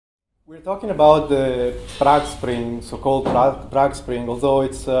We're talking about the Prague Spring, so-called Prague Spring, although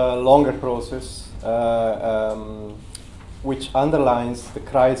it's a longer process, which underlines the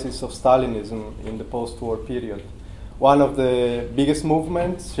crisis of Stalinism in the post-war period. One of the biggest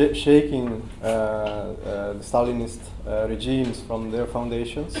movements shaking the Stalinist regimes from their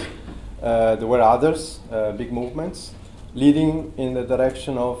foundations. There were others, big movements, leading in the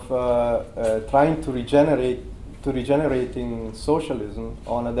direction of trying to regenerating socialism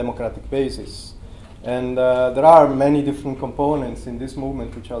on a democratic basis. And there are many different components in this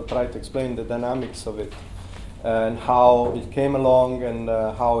movement, which I'll try to explain the dynamics of it, and how it came along, and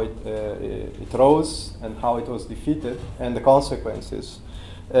how it rose, and how it was defeated, and the consequences,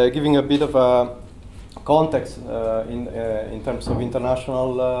 giving a bit of a context in terms of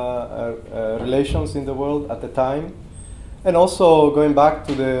international relations in the world at the time, and also going back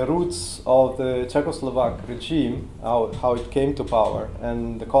to the roots of the Czechoslovak regime, how it came to power,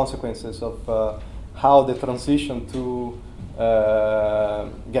 and the consequences of how the transition to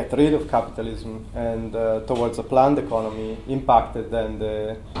get rid of capitalism and towards a planned economy impacted then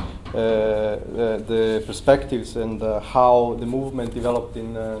the perspectives, and how the movement developed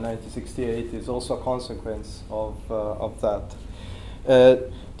in 1968 is also a consequence of that.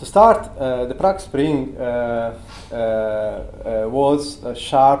 To start, the Prague Spring was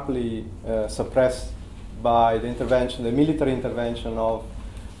sharply suppressed by the intervention, the military intervention of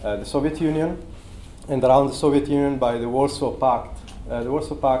the Soviet Union, and around the Soviet Union by the Warsaw Pact. The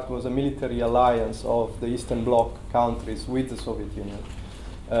Warsaw Pact was a military alliance of the Eastern Bloc countries with the Soviet Union.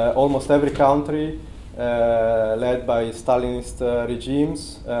 Almost every country led by Stalinist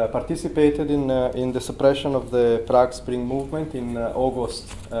regimes participated in the suppression of the Prague Spring movement in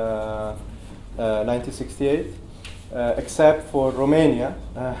August 1968, except for Romania,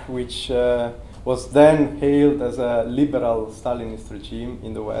 which was then hailed as a liberal Stalinist regime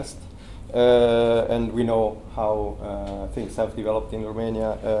in the West. And we know how things have developed in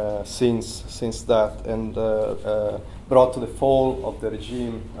Romania since that, and brought to the fall of the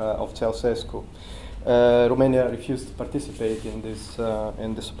regime of Ceausescu. Romania refused to participate in this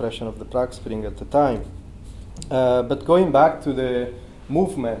in the suppression of the Prague Spring at the time. But going back to the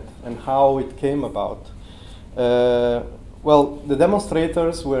movement and how it came about, well, the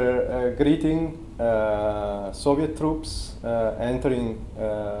demonstrators were greeting Soviet troops entering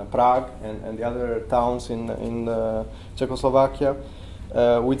Prague and the other towns in Czechoslovakia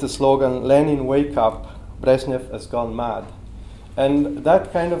with the slogan, "Lenin, wake up, Brezhnev has gone mad." And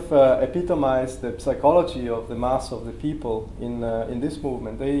that kind of epitomized the psychology of the mass of the people in this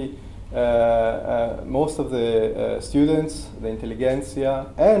movement. They, most of the students, the intelligentsia,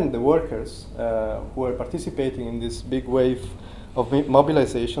 and the workers who were participating in this big wave of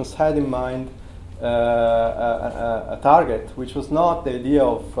mobilizations had in mind a target, which was not the idea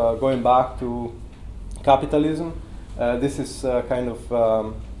of going back to capitalism. This is a kind of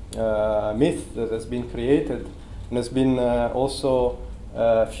myth that has been created and has been also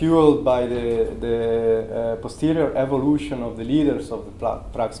fueled by the posterior evolution of the leaders of the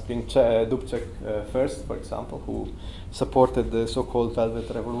Prague Spring, Dubček first, for example, who supported the so-called Velvet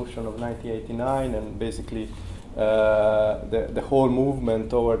Revolution of 1989, and basically the whole movement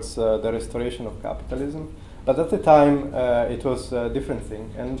towards the restoration of capitalism. But at the time, it was a different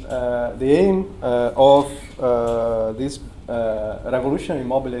thing. And the aim of this revolutionary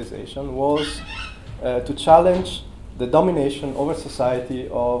mobilization was to challenge the domination over society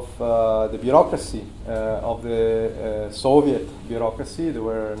of the bureaucracy, of the Soviet bureaucracy. There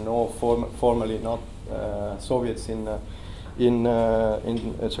were no formally not Soviets in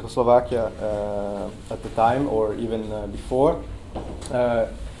Czechoslovakia at the time, or even before.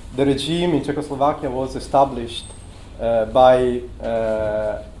 The regime in Czechoslovakia was established by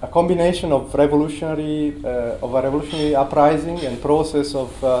a combination of a revolutionary uprising and process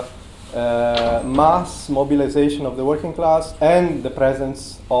of mass mobilization of the working class, and the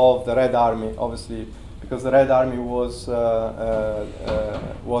presence of the Red Army, obviously, because the Red Army was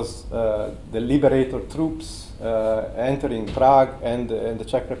the liberator troops entering Prague and the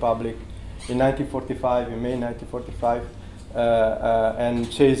Czech Republic in 1945, in May 1945,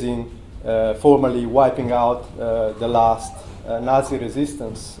 and chasing, formally wiping out the last Nazi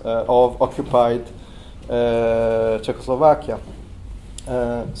resistance of occupied Czechoslovakia.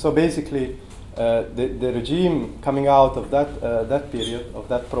 So basically, the regime coming out of that period, of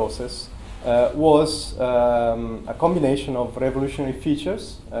that process, was a combination of revolutionary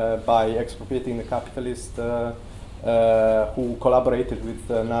features by expropriating the capitalists who collaborated with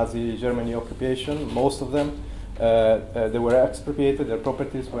Nazi Germany occupation. Most of them, they were expropriated, their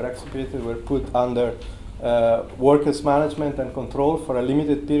properties were expropriated, were put under workers' management and control for a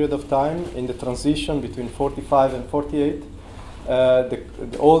limited period of time in the transition between 45 and 48.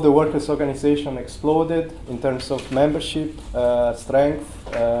 All the workers' organization exploded in terms of membership, strength,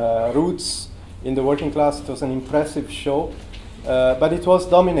 roots in the working class. It was an impressive show, but it was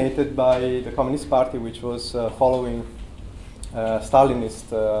dominated by the Communist Party, which was following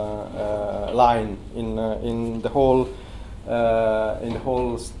Stalinist line in the whole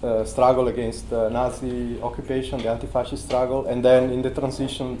struggle against Nazi occupation, the anti-fascist struggle, and then in the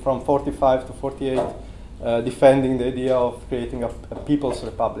transition from 45 to 48, defending the idea of creating a people's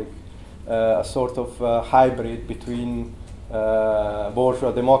republic, a sort of hybrid between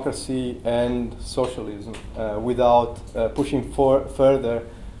bourgeois democracy and socialism, without pushing further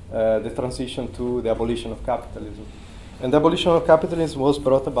the transition to the abolition of capitalism. And the abolition of capitalism was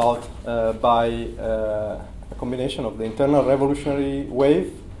brought about by a combination of the internal revolutionary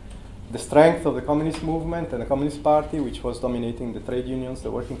wave, the strength of the communist movement and the Communist Party, which was dominating the trade unions,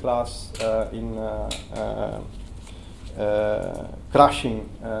 the working class, with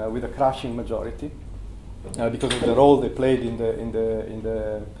a crushing majority, because of the role they played in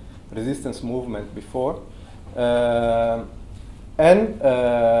the resistance movement before, and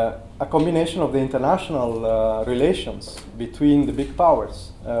a combination of the international relations between the big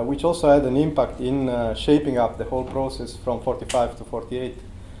powers, which also had an impact in shaping up the whole process from 45 to 48.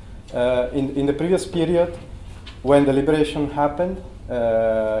 In the previous period, when the liberation happened,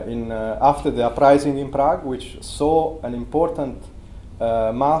 after the uprising in Prague, which saw an important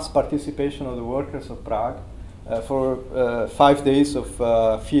mass participation of the workers of Prague for 5 days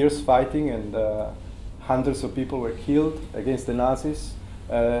of fierce fighting, and hundreds of people were killed against the Nazis.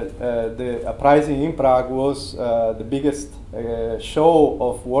 The uprising in Prague was the biggest show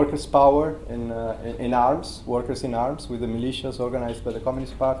of workers' power in arms, workers in arms, with the militias organized by the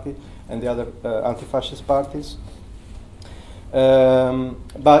Communist Party and the other anti-fascist parties.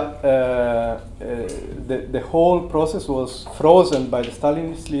 But the whole process was frozen by the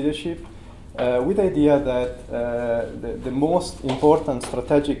Stalinist leadership, with the idea that the most important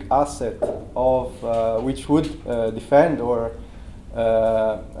strategic asset of which would defend or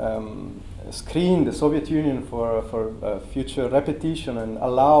screen the Soviet Union for future repetition and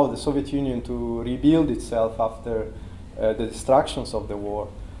allow the Soviet Union to rebuild itself after the destructions of the war,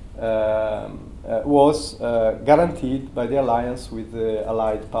 was guaranteed by the alliance with the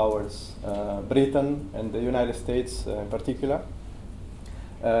Allied powers, Britain and the United States in particular,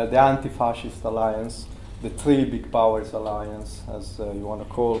 the anti-fascist alliance, the three big powers alliance, as you want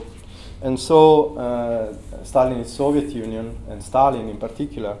to call it. And so Stalinist Soviet Union and Stalin in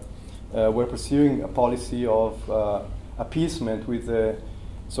particular were pursuing a policy of appeasement with the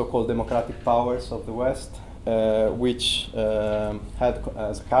so-called democratic powers of the West, which had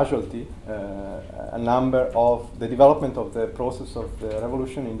as a casualty a number of the development of the process of the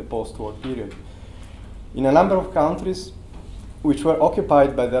revolution in the post-war period. In a number of countries which were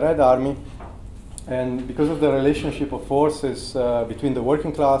occupied by the Red Army, and because of the relationship of forces between the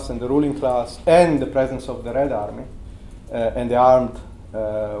working class and the ruling class, and the presence of the Red Army and the armed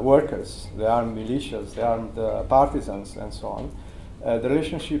workers, the armed militias, the armed partisans, and so on, the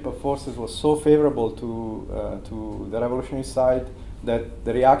relationship of forces was so favorable to the revolutionary side that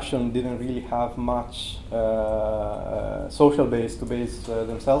the reaction didn't really have much social base to base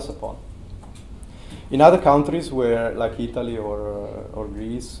themselves upon. In other countries, where like Italy or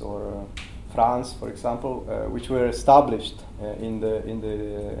Greece or France, for example, which were established in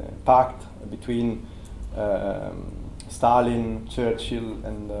the pact between Stalin, Churchill,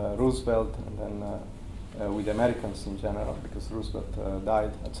 and Roosevelt, and then with the Americans in general, because Roosevelt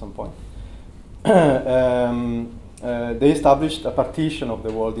died at some point. They established a partition of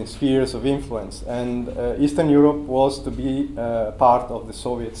the world in spheres of influence, and Eastern Europe was to be part of the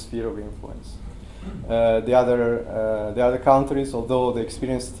Soviet sphere of influence. The other countries, although they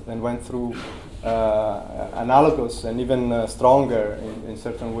experienced and went through analogous and even stronger in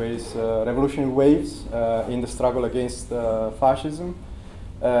certain ways revolutionary waves in the struggle against fascism,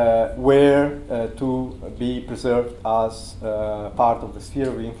 were to be preserved as part of the sphere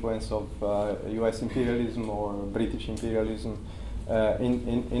of influence of US imperialism or British imperialism,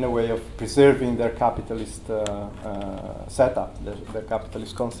 in a way of preserving their capitalist setup, their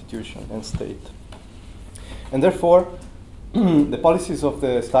capitalist constitution and state. And therefore, the policies of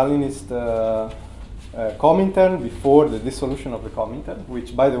the Stalinist Comintern before the dissolution of the Comintern,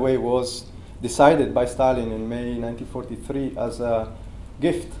 which, by the way, was decided by Stalin in May 1943 as a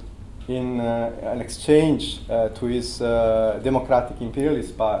gift in an exchange to his democratic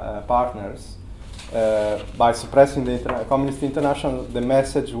imperialist partners, by suppressing the Communist International. The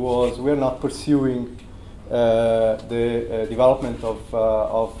message was, we're not pursuing the development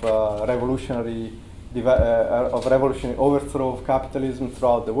of revolutionary overthrow of capitalism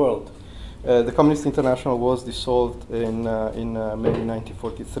throughout the world. The Communist International was dissolved in May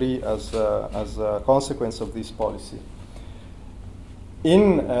 1943 as a consequence of this policy.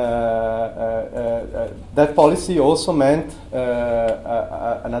 That policy also meant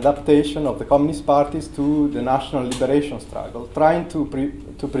an adaptation of the communist parties to the national liberation struggle, trying to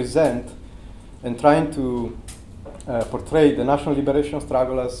present and trying to portray the national liberation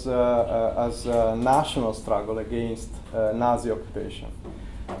struggle as a national struggle against Nazi occupation.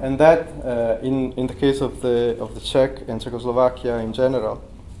 And that, in the case of the Czech and Czechoslovakia in general,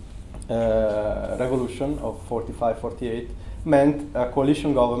 revolution of 45-48 meant a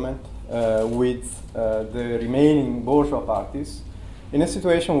coalition government with the remaining bourgeois parties in a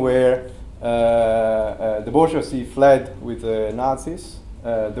situation where the bourgeoisie fled with the Nazis.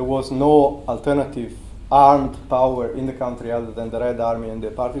 There was no alternative armed power in the country other than the Red Army and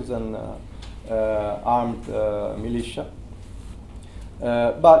the partisan armed militia.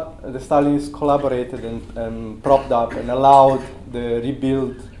 But the Stalinists collaborated and propped up and allowed the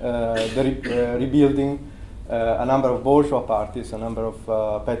rebuilding a number of bourgeois parties, a number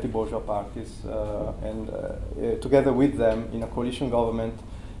of petty bourgeois parties, and together with them in a coalition government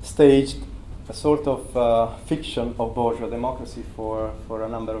staged a sort of fiction of bourgeois democracy for a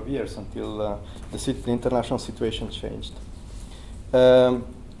number of years until the international situation changed. I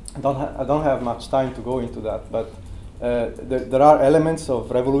don't have much time to go into that, but there are elements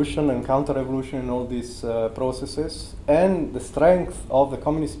of revolution and counter-revolution in all these processes, and the strength of the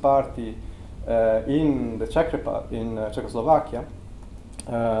Communist Party in the Czechoslovakia,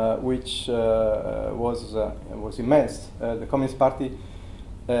 which was immense. The Communist Party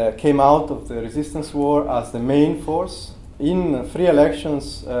came out of the resistance war as the main force. In free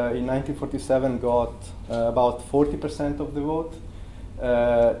elections in 1947 got about 40% of the vote.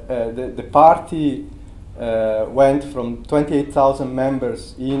 The party went from 28,000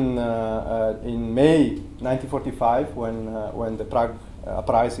 members in May 1945 when the Prague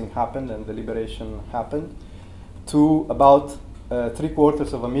uprising happened and the liberation happened, to about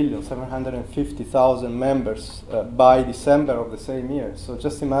 750,000 members by December of the same year. So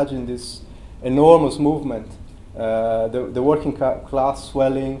just imagine this enormous movement, the working class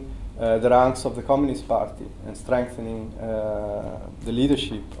swelling the ranks of the Communist Party and strengthening the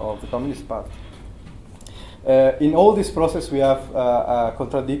leadership of the Communist Party. In all this process, we have a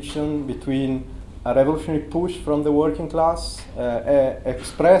contradiction between a revolutionary push from the working class,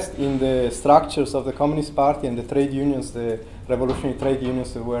 expressed in the structures of the Communist Party and the trade unions, the revolutionary trade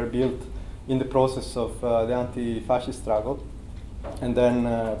unions that were built in the process of the anti-fascist struggle, and then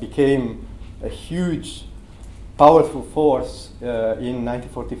became a huge, powerful force in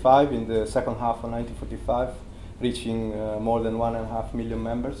 1945, in the second half of 1945, reaching more than 1.5 million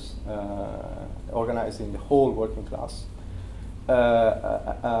members, organizing the whole working class.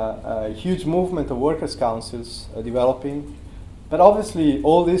 A huge movement of workers' councils developing, but obviously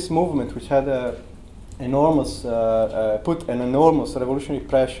all this movement, which had put an enormous revolutionary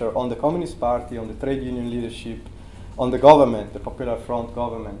pressure on the Communist Party, on the trade union leadership, on the government, the Popular Front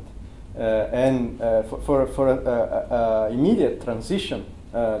government, and for immediate transition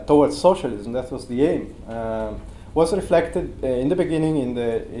towards socialism. That was the aim. Was reflected in the beginning in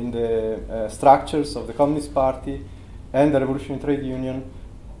the structures of the Communist Party and the Revolutionary Trade Union,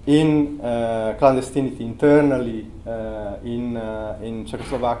 in clandestinity internally in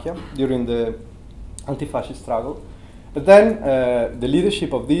Czechoslovakia during the anti-fascist struggle. But then the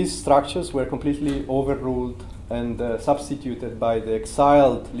leadership of these structures were completely overruled and substituted by the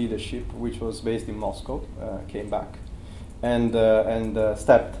exiled leadership, which was based in Moscow, came back and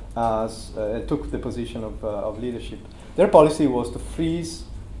stepped as took the position of leadership. Their policy was to freeze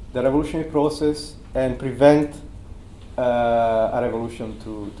the revolutionary process and prevent a revolution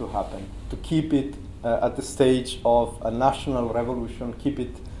to happen, to keep it at the stage of a national revolution, keep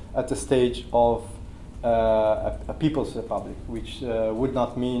it at the stage of a people's republic, which would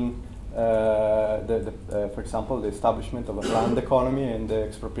not mean, for example, the establishment of a planned economy and the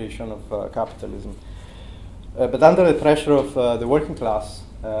expropriation of capitalism. But under the pressure of the working class,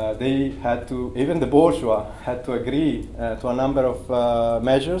 they had to, even the bourgeois, had to agree to a number of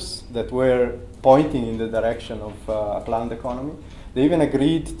measures that were pointing in the direction of a planned economy. They even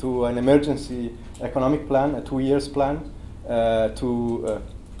agreed to an emergency economic plan, a 2 years plan, to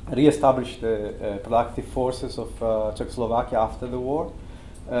re-establish the productive forces of Czechoslovakia after the war,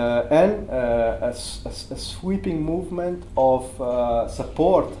 and a sweeping movement of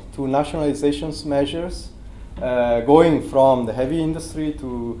support to nationalizations measures, going from the heavy industry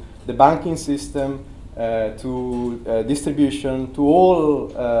to the banking system to distribution, to all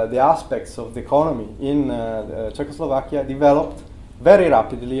the aspects of the economy in Czechoslovakia developed very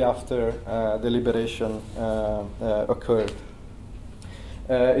rapidly after the liberation occurred.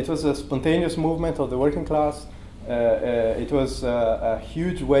 It was a spontaneous movement of the working class. It was a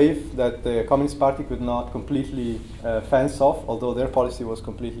huge wave that the Communist Party could not completely fence off, although their policy was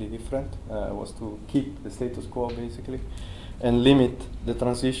completely different, was to keep the status quo basically, and limit the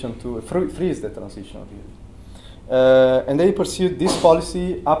transition to, freeze the transition really. And they pursued this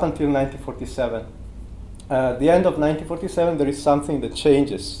policy up until 1947. At the end of 1947, there is something that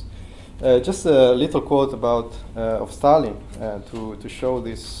changes. Just a little quote about of Stalin to show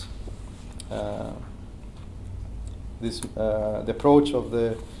this the approach of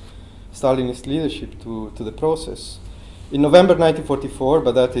the Stalinist leadership to the process. In November 1944,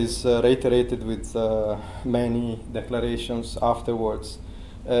 but that is reiterated with many declarations afterwards,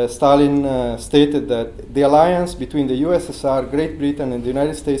 Stalin stated that the alliance between the USSR, Great Britain, and the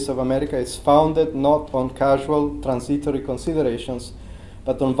United States of America is founded not on casual, transitory considerations,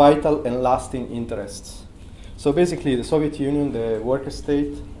 but on vital and lasting interests. So basically, the Soviet Union, the worker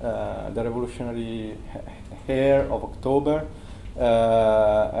state, the revolutionary heir of October,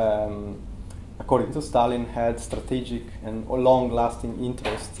 according to Stalin, had strategic and long-lasting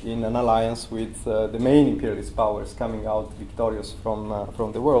interests in an alliance with the main imperialist powers coming out victorious from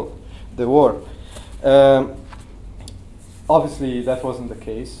the war. Obviously, that wasn't the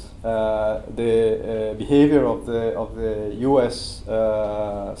case. The behavior of the U.S.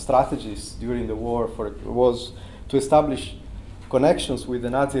 Strategists during the war was to establish connections with the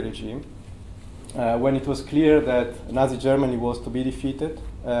Nazi regime when it was clear that Nazi Germany was to be defeated,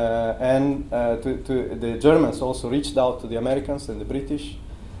 and the Germans also reached out to the Americans and the British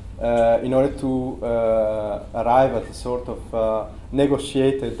in order to arrive at a sort of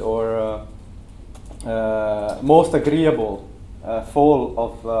negotiated or most agreeable fall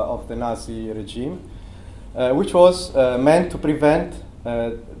of the Nazi regime, which was meant to prevent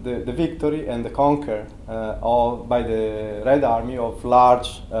the victory and the conquer by the Red Army of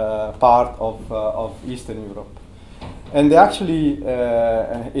large part of Eastern Europe. And they actually,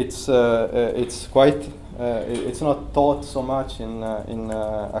 it's quite, it's not taught so much in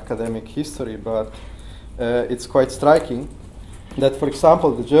academic history, but it's quite striking that, for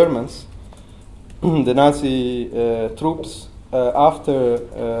example, the Germans, the Nazi troops,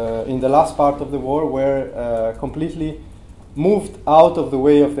 in the last part of the war, were completely moved out of the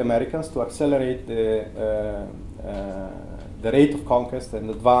way of the Americans to accelerate the rate of conquest and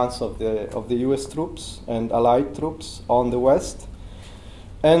advance of the U.S. troops and Allied troops on the west.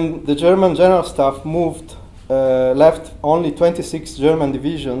 And the German General Staff left only 26 German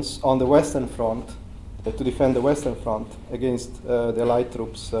divisions on the Western Front to defend the Western Front against the Allied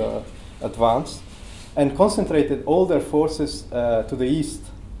troops' advance, and concentrated all their forces to the east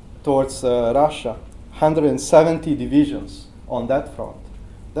towards Russia, 170 divisions on that front.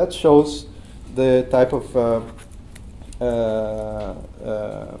 That shows the type of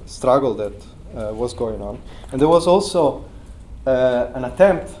struggle that was going on. And there was also an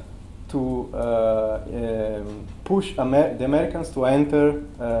attempt to push the Americans to enter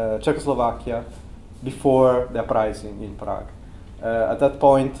Czechoslovakia before the uprising in Prague. At that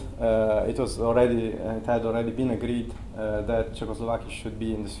point, it had already been agreed that Czechoslovakia should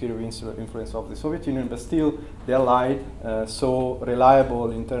be in the sphere of influence of the Soviet Union, but still the Allied, so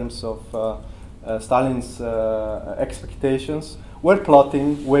reliable in terms of Stalin's expectations, were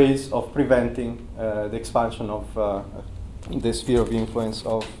plotting ways of preventing the expansion of the sphere of influence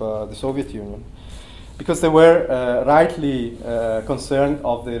of the Soviet Union, because they were rightly concerned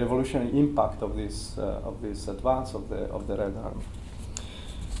of the revolutionary impact of this advance of the Red Army.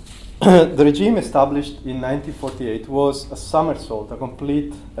 The regime established in 1948 was a somersault, a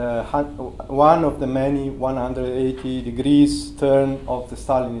complete one of the many 180 degrees turn of the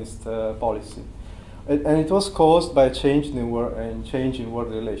Stalinist policy. And it was caused by a change in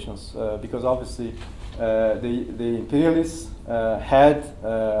world relations, because obviously the imperialists had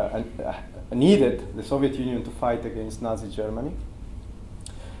needed the Soviet Union to fight against Nazi Germany.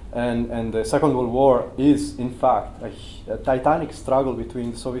 And the Second World War is, in fact, a titanic struggle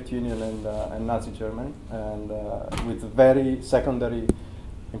between the Soviet Union and Nazi Germany, and with very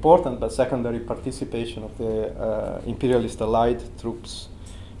important but secondary participation of the imperialist Allied troops.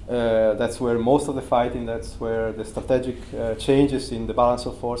 That's where most of the fighting, that's where the strategic changes in the balance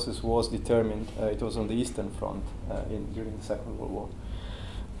of forces was determined. It was on the Eastern Front during the Second World War.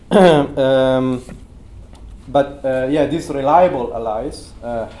 But these reliable allies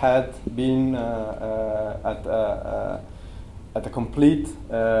had been at a complete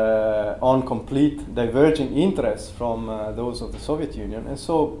diverging interests from those of the Soviet Union. And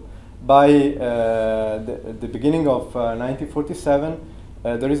so by the beginning of 1947,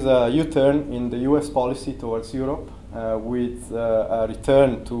 there is a U-turn in the US policy towards Europe with a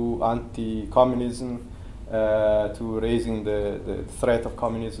return to anti-communism, to raising the threat of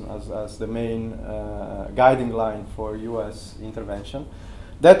communism as the main guiding line for US intervention.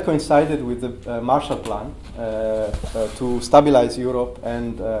 That coincided with the Marshall Plan to stabilize Europe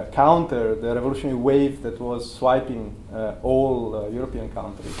and counter the revolutionary wave that was swiping all European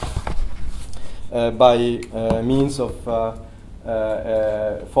countries by means of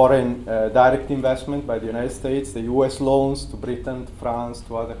foreign direct investment by the United States, the US loans to Britain, to France,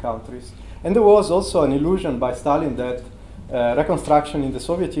 to other countries. And there was also an illusion by Stalin that reconstruction in the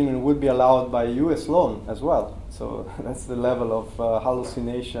Soviet Union would be allowed by US loan as well. So that's the level of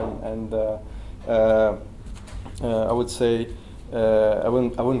hallucination and I would say, I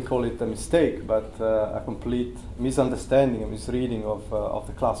wouldn't call it a mistake, but a complete misunderstanding, a misreading of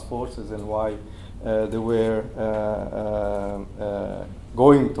the class forces and why they were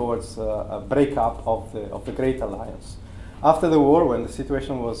going towards a breakup of the Great Alliance. After the war, when the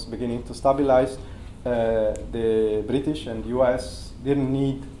situation was beginning to stabilize, the British and US didn't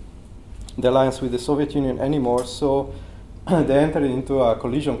need the alliance with the Soviet Union anymore, so they entered into a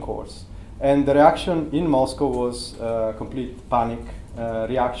collision course. And the reaction in Moscow was complete panic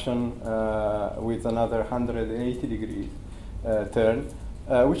reaction with another 180 degree turn,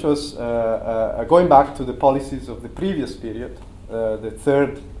 which was going back to the policies of the previous period, the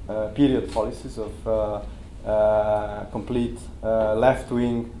third period policies of complete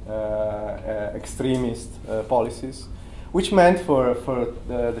left-wing extremist policies, which meant for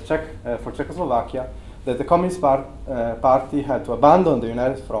Czechoslovakia that the Communist Party had to abandon the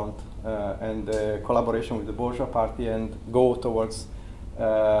United Front and the collaboration with the bourgeois party and go towards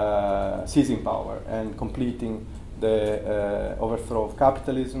seizing power and completing the overthrow of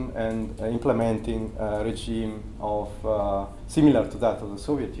capitalism and implementing a regime of similar to that of the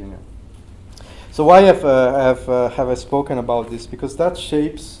Soviet Union. So why have I spoken about this? Because that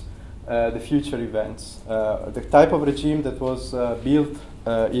shapes the future events. The type of regime that was built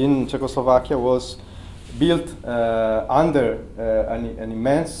in Czechoslovakia was built under an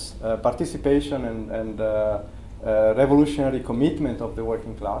immense participation and revolutionary commitment of the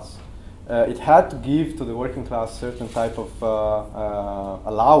working class. It had to give to the working class certain type of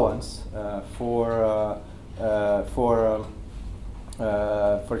allowance for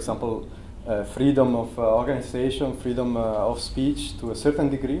example, freedom of organization, freedom of speech to a certain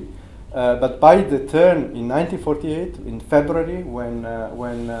degree. But by the turn in 1948, in February, when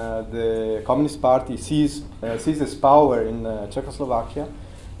the Communist Party seizes power in Czechoslovakia,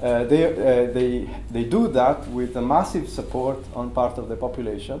 they do that with a massive support on part of the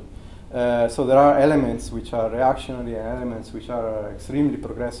population. So there are elements which are reactionary and elements which are extremely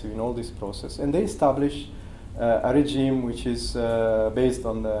progressive in all this process, and they establish a regime which is based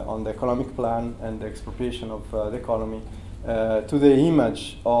on the economic plan and the expropriation of the economy to the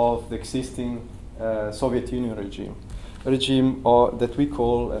image of the existing Soviet Union regime, a regime that we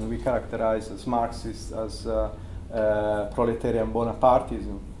call and we characterize as Marxist, as proletarian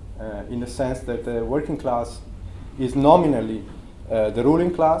Bonapartism, in the sense that the working class is nominally the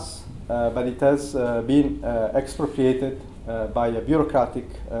ruling class, but it has been expropriated by a bureaucratic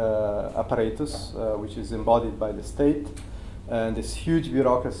apparatus which is embodied by the state, and this huge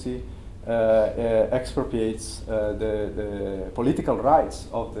bureaucracy expropriates the political rights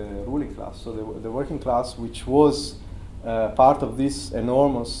of the ruling class. So the working class, which was part of this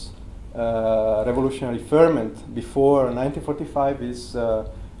enormous revolutionary ferment before 1945, is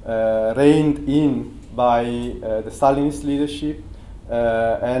reined in by the Stalinist leadership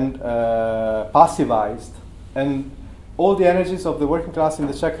and passivized, and all the energies of the working class in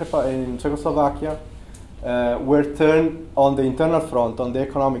Czechoslovakia were turned on the internal front, on the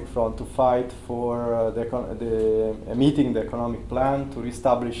economic front, to fight for meeting the economic plan, to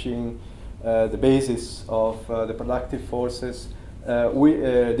reestablishing the basis of the productive forces,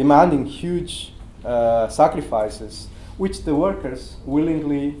 demanding huge sacrifices, which the workers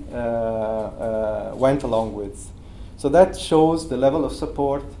willingly went along with. So that shows the level of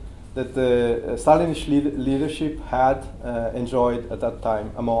support that the Stalinist leadership had enjoyed at that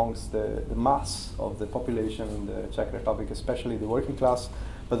time amongst the mass of the population in the Czech Republic, especially the working class,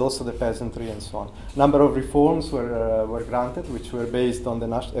 but also the peasantry and so on. A number of reforms were granted, which were based on the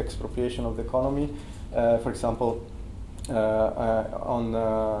national expropriation of the economy. For example,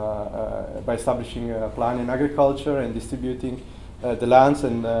 by establishing a plan in agriculture and distributing the lands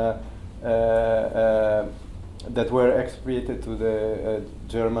and that were expropriated to the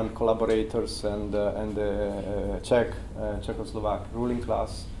German collaborators and the Czechoslovak ruling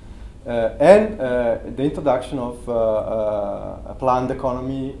class, and the introduction of a planned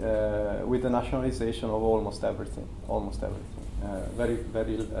economy with the nationalization of almost everything.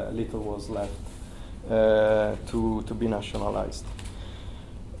 Very little was left to be nationalized.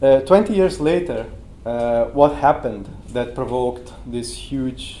 20 years later, what happened that provoked this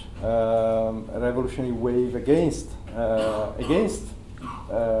huge revolutionary wave against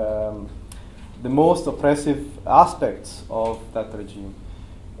the most oppressive aspects of that regime?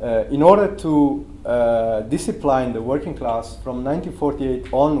 In order to discipline the working class from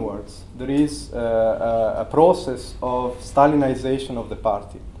 1948 onwards, there is a process of Stalinization of the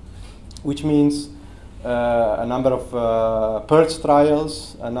party, which means a number of purge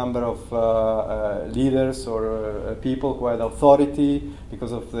trials, a number of leaders or people who had authority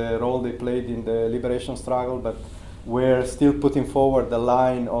because of the role they played in the liberation struggle, but were still putting forward the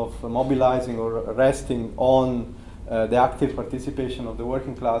line of mobilizing or resting on the active participation of the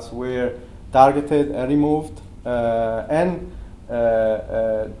working class, were targeted and removed, and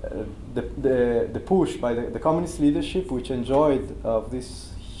the push by the communist leadership, which enjoyed of this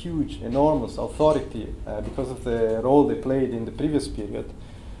huge, enormous authority because of the role they played in the previous period,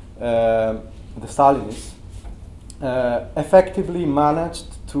 the Stalinists, effectively managed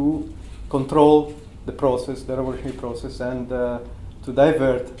to control the process, the revolutionary process, and to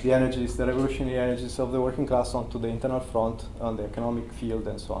divert the energies, the revolutionary energies of the working class onto the internal front, on the economic field,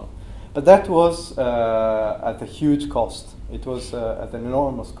 and so on. But that was at a huge cost. It was at an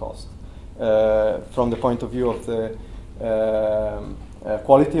enormous cost from the point of view of the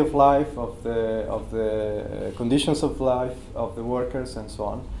quality of life, of the conditions of life of the workers, and so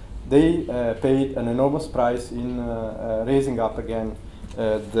on. They paid an enormous price in raising up again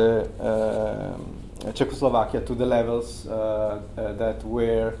the Czechoslovakia to the levels that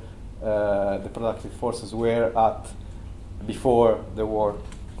were the productive forces were at before the war.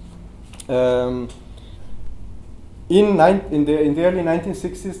 In the early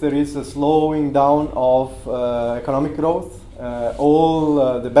 1960s, there is a slowing down of economic growth.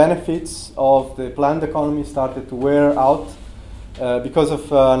 All the benefits of the planned economy started to wear out because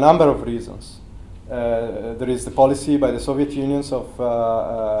of a number of reasons. There is the policy by the Soviet Union of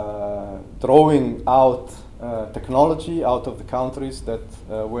throwing out technology out of the countries that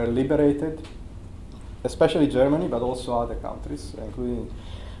were liberated, especially Germany, but also other countries, including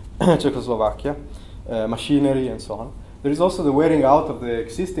Czechoslovakia, machinery and so on. There is also the wearing out of the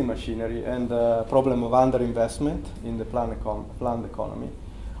existing machinery and the problem of underinvestment in the planned economy.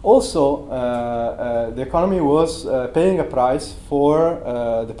 Also, the economy was paying a price for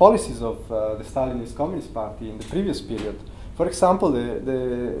the policies of the Stalinist Communist Party in the previous period. For example,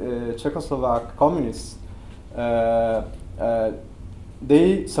 the Czechoslovak communists,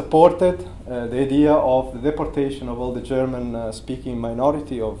 they supported the idea of the deportation of all the German-speaking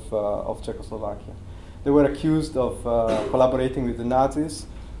minority of Czechoslovakia. They were accused of collaborating with the Nazis.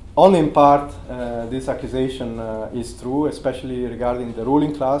 Only in part this accusation is true, especially regarding the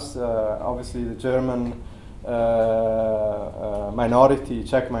ruling class. Obviously the German minority,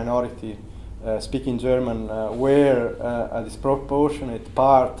 Czech minority, speaking German, were a disproportionate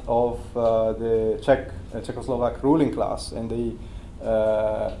part of the Czechoslovak ruling class, and they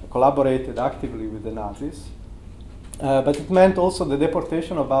collaborated actively with the Nazis. But it meant also the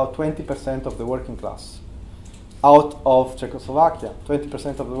deportation of about 20% of the working class out of Czechoslovakia,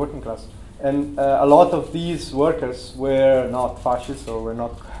 20% of the working class. And a lot of these workers were not fascists or were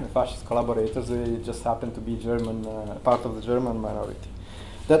not fascist collaborators. They just happened to be German, part of the German minority.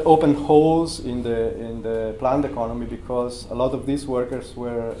 That opened holes in the planned economy because a lot of these workers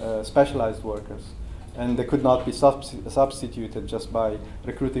were specialized workers, and they could not be substituted just by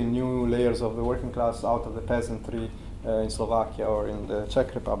recruiting new layers of the working class out of the peasantry in Slovakia or in the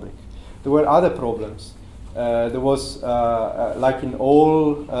Czech Republic. There were other problems. There was, like in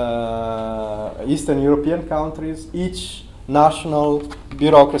all Eastern European countries, each national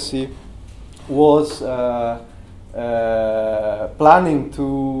bureaucracy was planning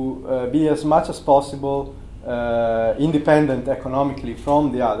to be as much as possible independent economically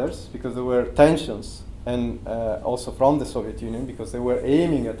from the others, because there were tensions, and also from the Soviet Union, because they were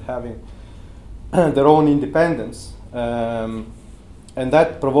aiming at having their own independence. And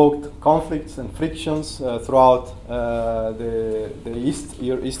that provoked conflicts and frictions throughout the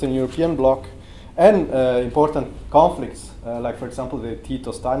Eastern European bloc, and important conflicts, like for example the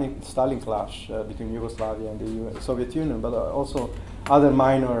Tito-Stalin clash between Yugoslavia and the Soviet Union, but also other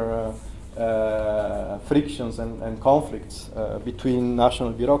minor frictions and conflicts between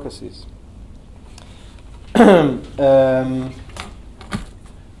national bureaucracies.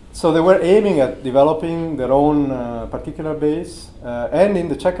 So they were aiming at developing their own particular base, and in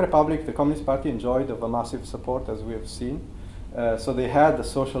the Czech Republic, the Communist Party enjoyed of a massive support, as we have seen. So they had a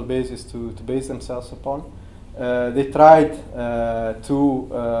social basis to base themselves upon. They tried to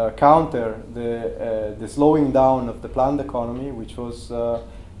counter the slowing down of the planned economy, which was a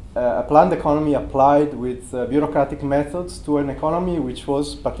planned economy applied with bureaucratic methods to an economy which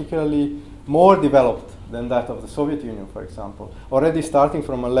was particularly more developed than that of the Soviet Union, for example. Already starting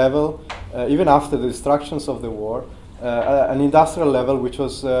from a level, even after the destructions of the war, an industrial level which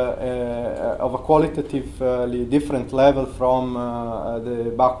was of a qualitatively different level from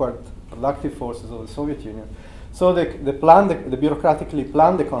the backward productive forces of the Soviet Union. So the bureaucratically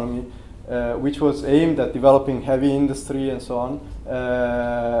planned economy, which was aimed at developing heavy industry and so on,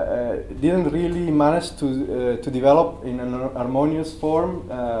 didn't really manage to develop in an harmonious form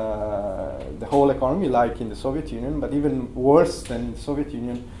the whole economy like in the Soviet Union, but even worse than in the Soviet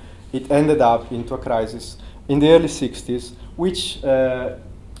Union, it ended up into a crisis in the early 60s, which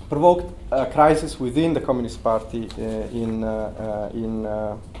provoked a crisis within the Communist Party in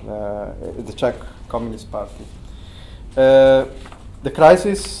the Czech Communist Party. The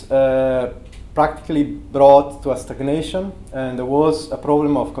crisis practically brought to a stagnation, and there was a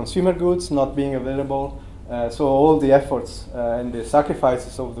problem of consumer goods not being available. So all the efforts and the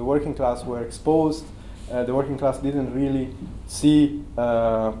sacrifices of the working class were exposed. The working class didn't really see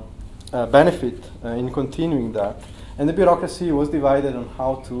a benefit in continuing that. And the bureaucracy was divided on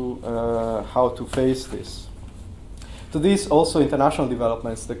how to face this. To this, also international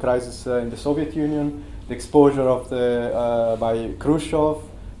developments, the crisis in the Soviet Union, the exposure of by Khrushchev,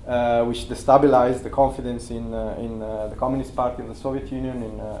 which destabilized the confidence in the Communist Party of the Soviet Union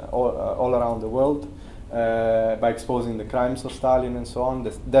in all around the world, by exposing the crimes of Stalin and so on,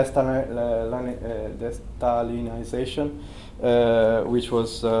 the de-Stalinization, which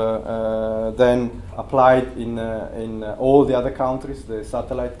was then applied in all the other countries, the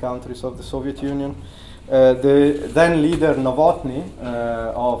satellite countries of the Soviet Union. The then leader Novotny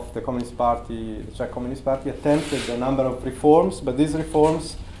of the Communist Party, the Czech Communist Party, attempted a number of reforms, but these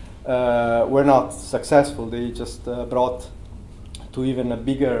reforms were not successful. They just brought to even a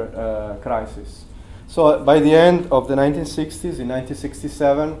bigger crisis. So by the end of the 1960s, in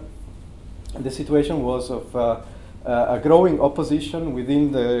 1967, the situation was of a growing opposition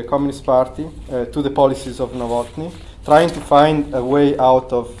within the Communist Party to the policies of Novotny, trying to find a way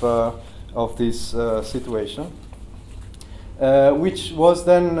out of this situation, which was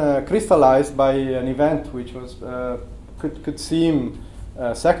then crystallized by an event which was could seem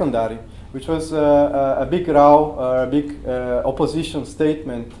secondary, which was a big row, a big opposition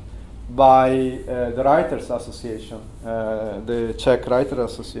statement by the Writers Association, the Czech Writers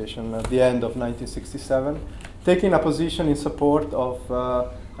Association, at the end of 1967, taking a position in support of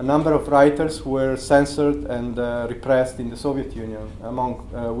a number of writers who were censored and repressed in the Soviet Union, among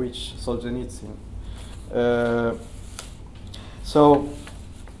which Solzhenitsyn. So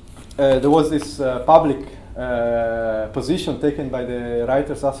there was this public position taken by the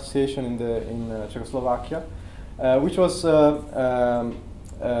Writers Association in Czechoslovakia, which was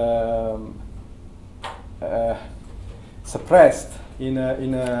suppressed in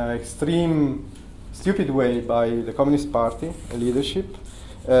an extreme, stupid way by the Communist Party leadership.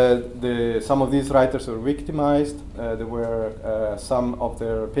 Some of these writers were victimized. Some of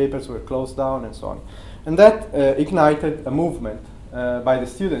their papers were closed down, and so on. And that ignited a movement by the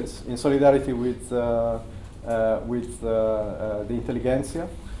students in solidarity with the intelligentsia,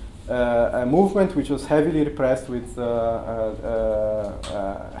 a movement which was heavily repressed,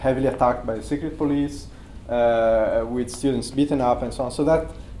 heavily attacked by the secret police, with students beaten up, and so on. So that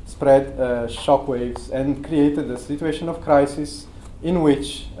spread shockwaves and created a situation of crisis in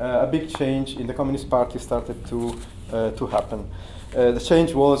which a big change in the Communist Party started to happen. The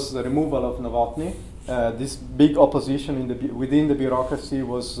change was the removal of Novotny. This big opposition within the bureaucracy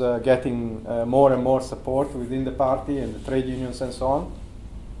was getting more and more support within the party and the trade unions and so on.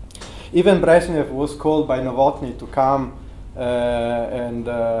 Even Brezhnev was called by Novotny to come and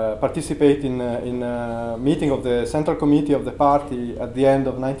participate in a meeting of the Central Committee of the party at the end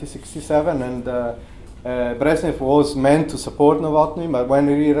of 1967, and Brezhnev was meant to support Novotny, but when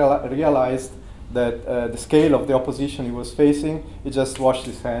he realized that the scale of the opposition he was facing, he just washed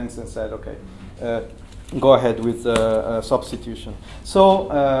his hands and said, okay, go ahead with substitution. So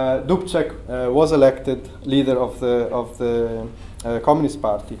Dubček was elected leader of the Communist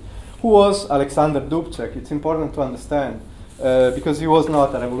Party. Who was Alexander Dubček? It's important to understand, because he was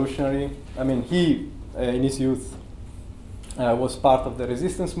not a revolutionary. I mean, he, in his youth, was part of the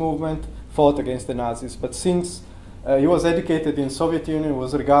resistance movement, fought against the Nazis. But since he was educated in Soviet Union,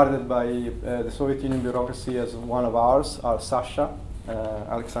 was regarded by the Soviet Union bureaucracy as one of ours, our Sasha,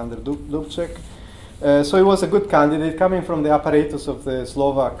 Alexander Dubček. So he was a good candidate coming from the apparatus of the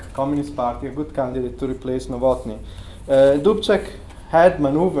Slovak Communist Party, a good candidate to replace Novotny. Dubček had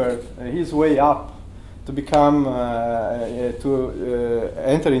maneuvered his way up to become,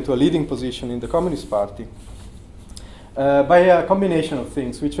 enter into a leading position in the Communist Party by a combination of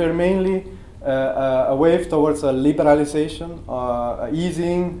things, which were mainly a wave towards a liberalization,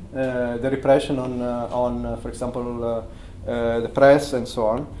 easing the repression on for example, the press and so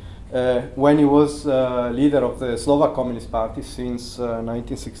on. When he was leader of the Slovak Communist Party since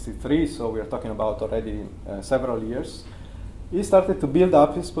 1963, so we are talking about already several years, he started to build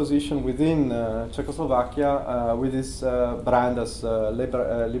up his position within Czechoslovakia with his brand as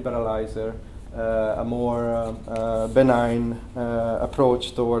liberalizer, a more benign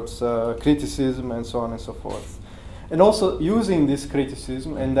approach towards criticism and so on and so forth. And also using this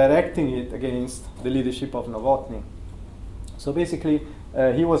criticism and directing it against the leadership of Novotny. So basically,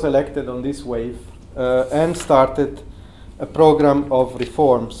 he was elected on this wave and started a program of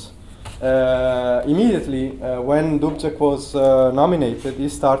reforms. Immediately, when Dubček was nominated, he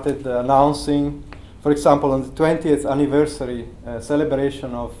started announcing, for example, on the 20th anniversary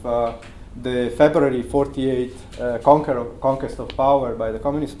celebration of the February 48 conquest of power by the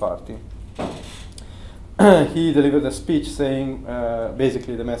Communist Party. He delivered a speech saying,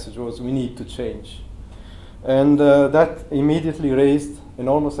 basically the message was, we need to change. And that immediately raised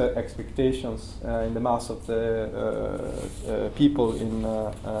enormous expectations in the mass of the people in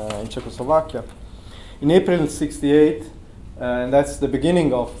Czechoslovakia. In April '68, and that's the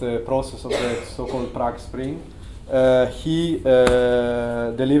beginning of the process of the so-called Prague Spring, he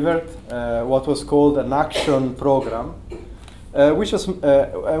delivered what was called an action program, which was,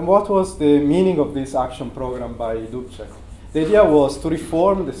 and what was the meaning of this action program by Dubček? The idea was to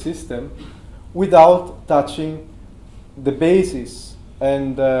reform the system without touching the basis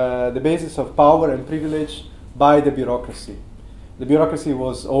and the basis of power and privilege by the bureaucracy. The bureaucracy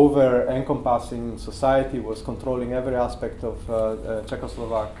was over-encompassing society, was controlling every aspect of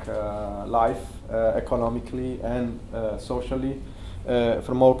Czechoslovak life, economically and socially,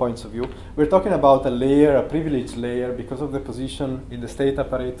 from all points of view. We're talking about a layer, a privileged layer, because of the position in the state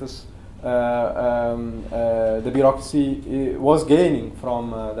apparatus. The bureaucracy was gaining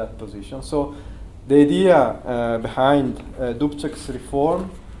from that position. So the idea behind Dubček's reform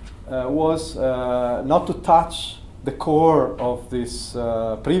was not to touch the core of these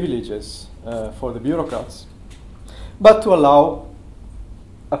privileges for the bureaucrats, but to allow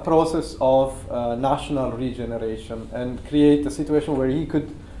a process of national regeneration and create a situation where he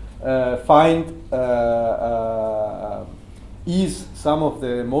could find ease some of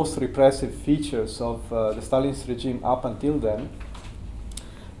the most repressive features of the Stalinist regime up until then,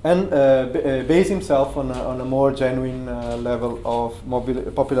 and base himself on a more genuine level of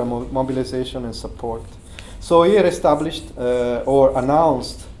popular mobilization and support. So he established or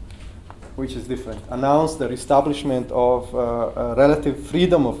announced, which is different, announced the establishment of relative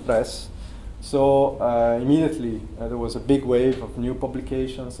freedom of press. So immediately there was a big wave of new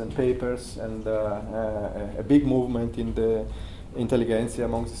publications and papers, and a big movement in the intelligentsia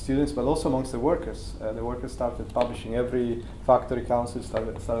amongst the students, but also amongst the workers. The workers started publishing. Every factory council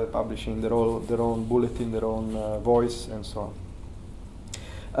started publishing their own bulletin, their own voice, and so on.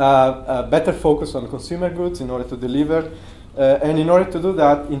 A better focus on consumer goods in order to deliver, and in order to do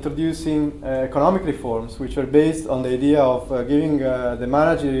that, introducing economic reforms, which are based on the idea of giving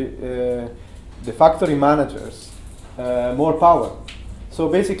the factory managers more power. So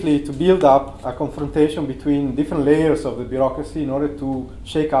basically to build up a confrontation between different layers of the bureaucracy in order to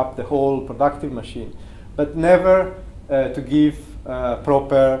shake up the whole productive machine, but never to give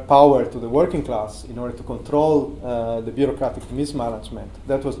proper power to the working class in order to control the bureaucratic mismanagement.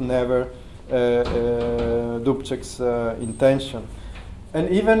 That was never Dubček's intention. And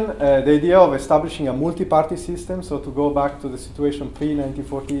even the idea of establishing a multi-party system, so to go back to the situation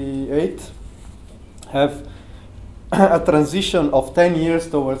pre-1948, have a transition of 10 years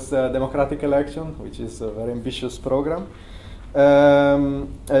towards democratic election, which is a very ambitious program,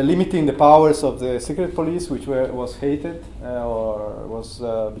 limiting the powers of the secret police, which was hated or was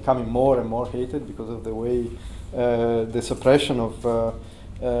becoming more and more hated because of the way the suppression of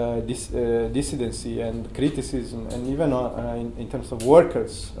dissidency and criticism, and even in terms of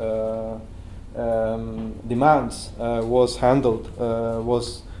workers' demands was handled,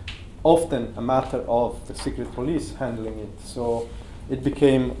 was often a matter of the secret police handling it. So it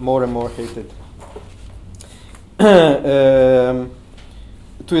became more and more hated.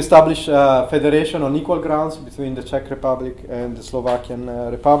 To to establish a federation on equal grounds between the Czech Republic and the Slovakian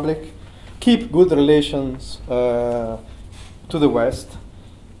Republic, keep good relations to the West,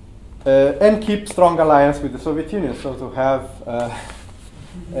 and keep strong alliance with the Soviet Union, so to have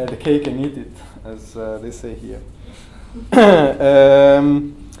the cake and eat it, as they say here.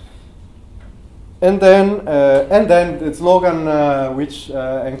 And then the slogan which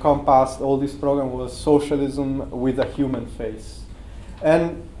encompassed all this program was socialism with a human face.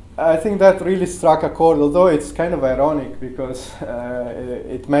 And I think that really struck a chord, although it's kind of ironic because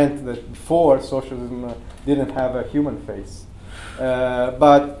it meant that before socialism didn't have a human face.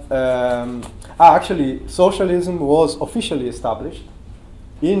 Actually, socialism was officially established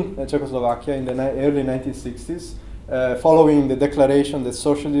in Czechoslovakia in the early 1960s, following the declaration that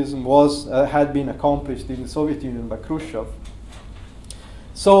socialism had been accomplished in the Soviet Union by Khrushchev.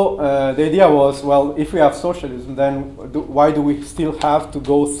 So the idea was, well, if we have socialism, then why do we still have to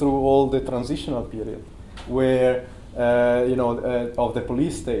go through all the transitional period, where of the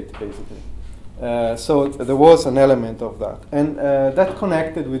police state, basically? So there was an element of that, and that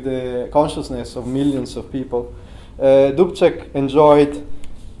connected with the consciousness of millions of people. Dubček enjoyed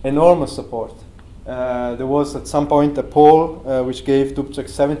enormous support. There was at some point a poll which gave Dubček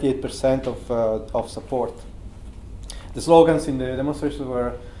 78% of support. The slogans in the demonstration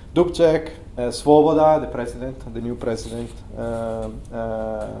were Dubček, Svoboda, the president, the new president,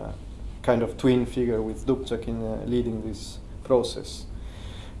 kind of twin figure with Dubček in leading this process.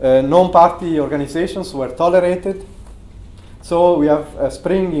 Non-party organizations were tolerated. So we have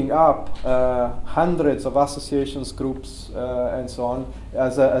springing up hundreds of associations, groups, and so on,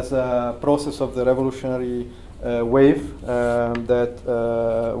 as a process of the revolutionary wave that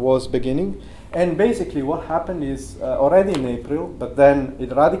was beginning. And basically what happened is already in April, but then it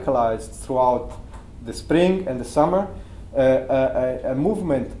radicalized throughout the spring and the summer, a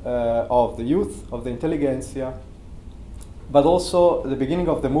movement of the youth, of the intelligentsia, but also the beginning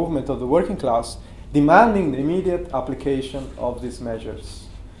of the movement of the working class, demanding the immediate application of these measures.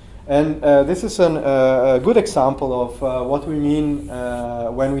 And this is a good example of what we mean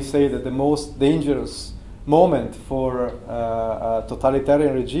when we say that the most dangerous moment for a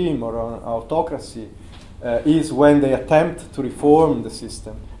totalitarian regime or an autocracy is when they attempt to reform the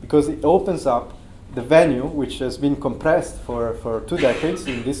system, because it opens up the venue, which has been compressed for 2 decades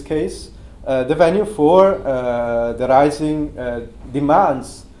in this case, the venue for the rising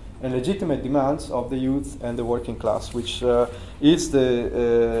demands and legitimate demands of the youth and the working class, which is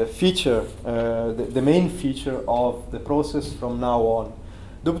the feature, the main feature of the process from now on.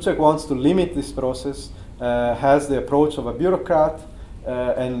 Dubček wants to limit this process, has the approach of a bureaucrat,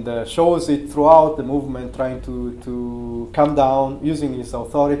 and shows it throughout the movement, trying to calm down, using his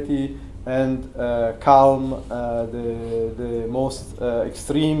authority and calm the most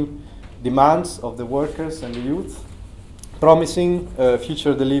extreme demands of the workers and the youth, promising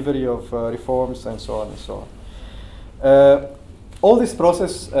future delivery of reforms and so on and so on. All this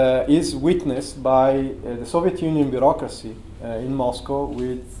process is witnessed by the Soviet Union bureaucracy in Moscow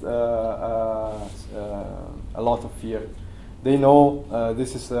with a lot of fear. They know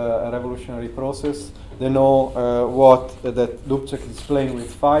this is a revolutionary process. They know that Dubček is playing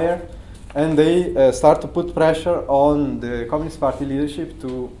with fire, and they start to put pressure on the Communist Party leadership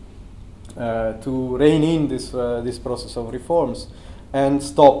to rein in this process of reforms and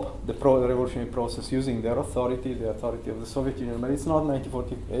stop the revolutionary process using their authority, the authority of the Soviet Union. But it's not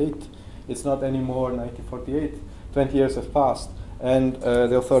 1948. It's not anymore 1948. 20 years have passed, and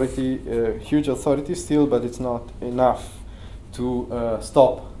the authority, huge authority still, but it's not enough to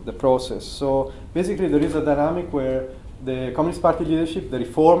stop the process. So basically there is a dynamic where the Communist Party leadership, the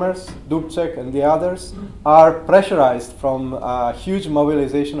reformers, Dubček and the others, are pressurized from a huge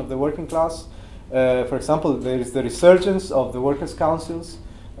mobilization of the working class. For example, there is the resurgence of the workers' councils,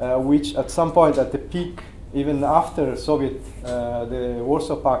 which at some point at the peak, even after the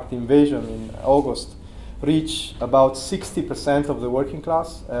Warsaw Pact invasion in August, reach about 60% of the working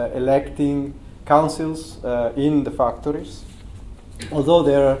class, electing councils in the factories. Although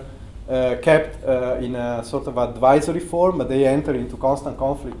they're kept in a sort of advisory form, but they enter into constant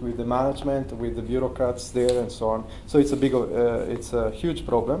conflict with the management, with the bureaucrats there, and so on. So it's it's a huge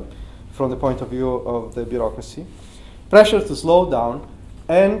problem from the point of view of the bureaucracy. Pressure to slow down,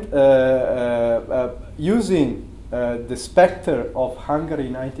 and using the specter of Hungary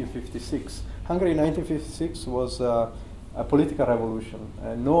in 1956. Hungary in 1956 was a political revolution,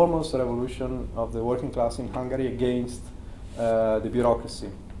 an enormous revolution of the working class in Hungary against the bureaucracy,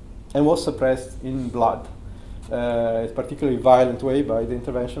 and was suppressed in blood, a particularly violent way by the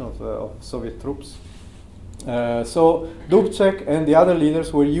intervention of Soviet troops. So Dubček and the other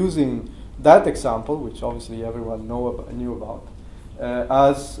leaders were using that example, which obviously everyone knew about,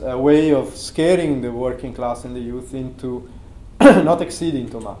 as a way of scaring the working class and the youth into not exceeding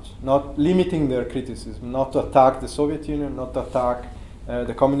too much, not limiting their criticism, not to attack the Soviet Union, not to attack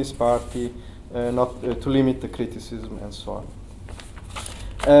the Communist Party, not to limit the criticism, and so on.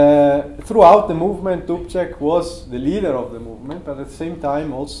 Throughout the movement, Dubček was the leader of the movement, but at the same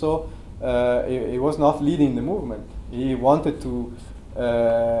time also he was not leading the movement. He wanted to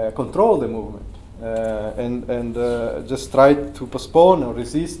control the movement and just tried to postpone or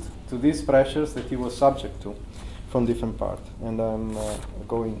resist to these pressures that he was subject to from different parts. And I'm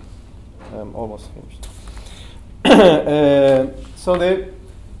almost finished. So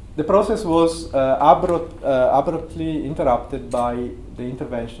the process was abruptly interrupted by the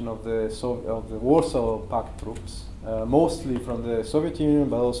intervention of the Warsaw-backed troops, mostly from the Soviet Union,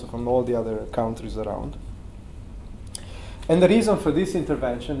 but also from all the other countries around. And the reason for this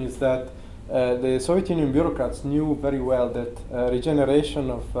intervention is that the Soviet Union bureaucrats knew very well that regeneration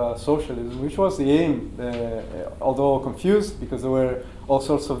of socialism, which was the aim, although confused because there were all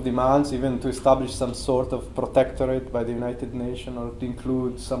sorts of demands, even to establish some sort of protectorate by the United Nations or to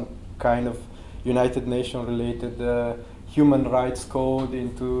include some kind of United Nations related human rights code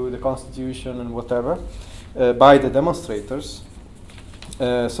into the constitution and whatever by the demonstrators.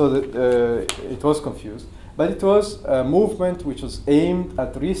 So that it was confused. But it was a movement which was aimed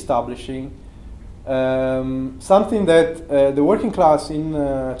at reestablishing something that the working class in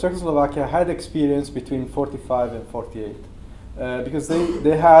Czechoslovakia had experienced between 45 and 48. Because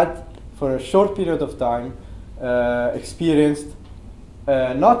they had, for a short period of time, experienced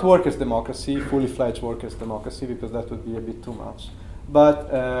not workers' democracy, fully fledged workers' democracy, because that would be a bit too much, but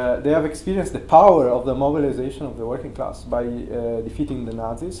they have experienced the power of the mobilization of the working class by defeating the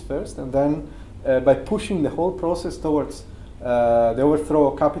Nazis first, and then by pushing the whole process towards the overthrow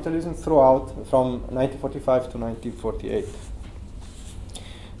of capitalism throughout from 1945 to 1948.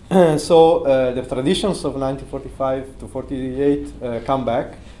 So the traditions of 1945 to 48 come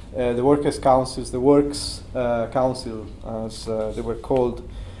back. The workers' councils, the works council, as they were called,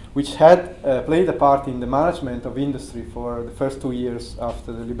 which had played a part in the management of industry for the first 2 years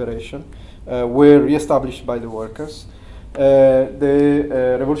after the liberation, were re-established by the workers.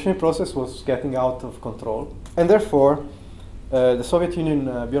 The revolutionary process was getting out of control, and therefore the Soviet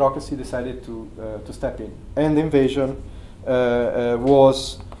Union bureaucracy decided to step in, and the invasion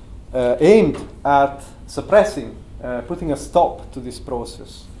was aimed at suppressing, putting a stop to this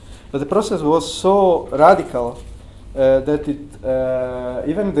process. But the process was so radical that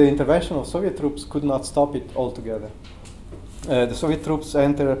even the intervention of Soviet troops could not stop it altogether. The Soviet troops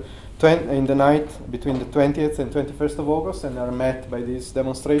enter in the night between the 20th and 21st of August and are met by these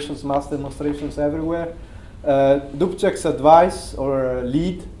demonstrations, mass demonstrations everywhere. Dubček's advice or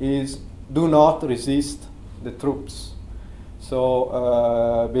lead is do not resist the troops.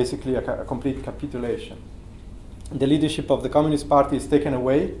 So basically a complete capitulation. The leadership of the Communist Party is taken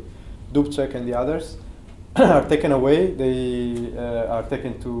away. Dubček and the others are taken away. They are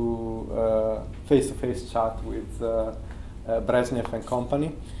taken to face-to-face chat with Brezhnev and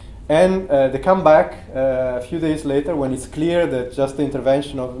company. And they come back a few days later when it's clear that just the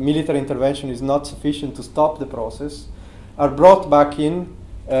intervention of military intervention is not sufficient to stop the process, are brought back in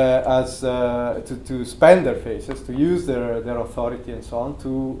to spend their faces, to use their authority and so on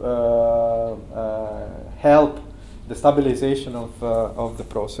to help the stabilization of the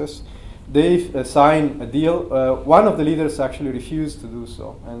process. They sign a deal. One of the leaders actually refused to do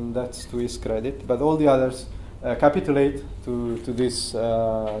so, and that's to his credit, but all the others capitulate to this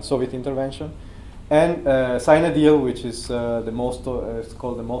Soviet intervention and sign a deal which is it's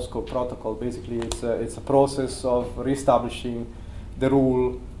called the Moscow Protocol. Basically, it's a process of reestablishing the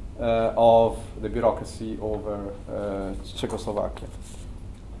rule of the bureaucracy over Czechoslovakia.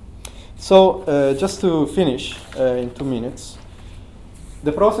 So just to finish in 2 minutes,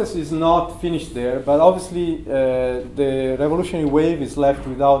 the process is not finished there, but obviously the revolutionary wave is left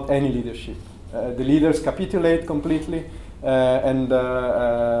without any leadership. The leaders capitulate completely and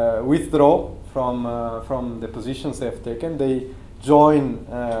withdraw from the positions they have taken. They join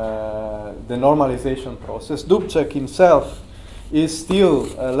the normalization process. Dubček himself is still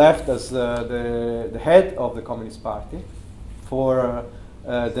left as the head of the Communist Party for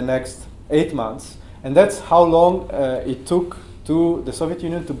the next 8 months. And that's how long it took to the Soviet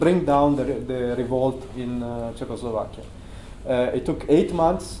Union to bring down the revolt in Czechoslovakia. It took 8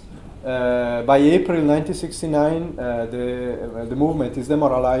 months. By April 1969, the movement is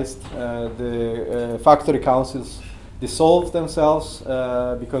demoralized. The factory councils dissolve themselves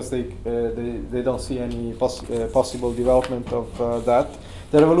because they don't see any possible development of that.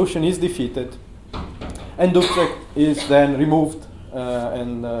 The revolution is defeated, and Dubček is then removed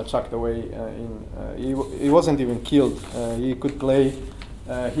and chucked away. He wasn't even killed. He could play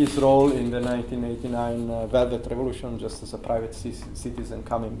his role in the 1989 Velvet Revolution just as a private citizen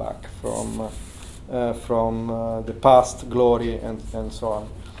coming back from the past glory and so on.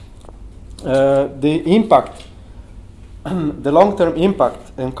 The impact, the long-term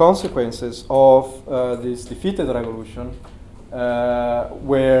impact and consequences of this defeated revolution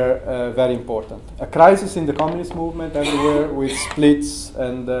were very important. A crisis in the communist movement everywhere with splits,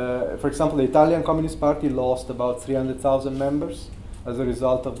 and for example, the Italian Communist Party lost about 300,000 members as a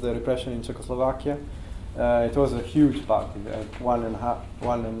result of the repression in Czechoslovakia. It was a huge party,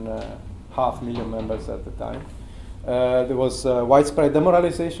 1.5 million members at the time. There was widespread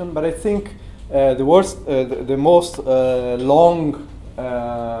demoralization, but I think the most long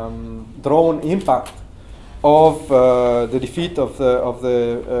drawn impact of the defeat of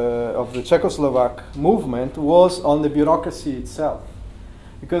the Czechoslovak movement was on the bureaucracy itself,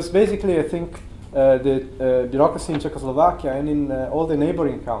 because basically I think the bureaucracy in Czechoslovakia and in all the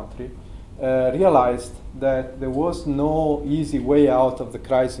neighboring countries realized that there was no easy way out of the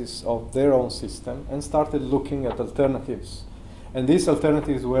crisis of their own system and started looking at alternatives. And these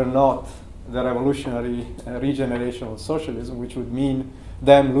alternatives were not the revolutionary regeneration of socialism, which would mean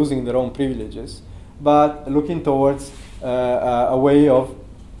them losing their own privileges, but looking towards a way of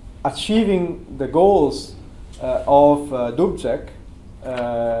achieving the goals of Dubček,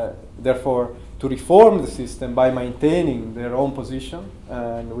 therefore to reform the system by maintaining their own position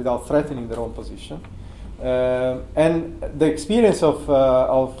and without threatening their own position. And the experience of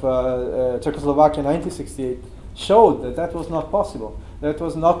Czechoslovakia in 1968 showed that that was not possible. That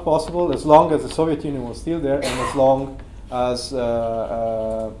was not possible as long as the Soviet Union was still there and as long as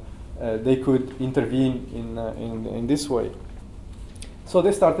they could intervene in this way. So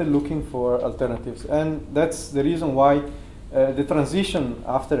they started looking for alternatives, and that's the reason why the transition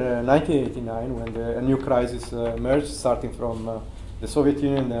after 1989, when a new crisis emerged, starting from the Soviet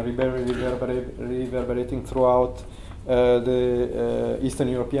Union and reverberating throughout the Eastern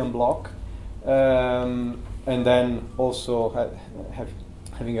European bloc, and then also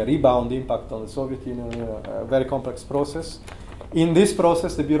having a rebound impact on the Soviet Union, a very complex process. In this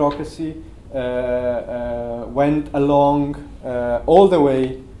process, the bureaucracy went along all the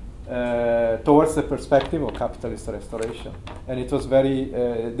way towards the perspective of capitalist restoration. And it was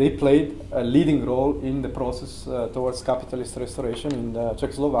they played a leading role in the process towards capitalist restoration in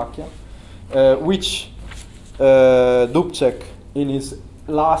Czechoslovakia, which Dubček in his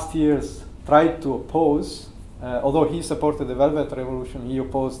last years tried to oppose. Although he supported the Velvet Revolution, he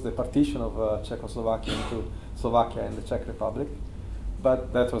opposed the partition of Czechoslovakia into Slovakia and the Czech Republic.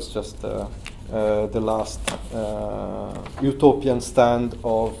 But that was just the last utopian stand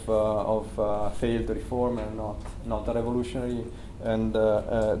of failed reform and not a revolutionary. And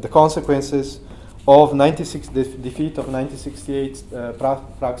the consequences of the defeat of 1968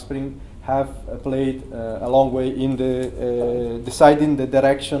 Prague Spring have played a long way in deciding the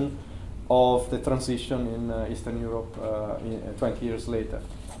direction of the transition in Eastern Europe 20 years later.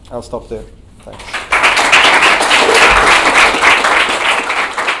 I'll stop there. Thanks.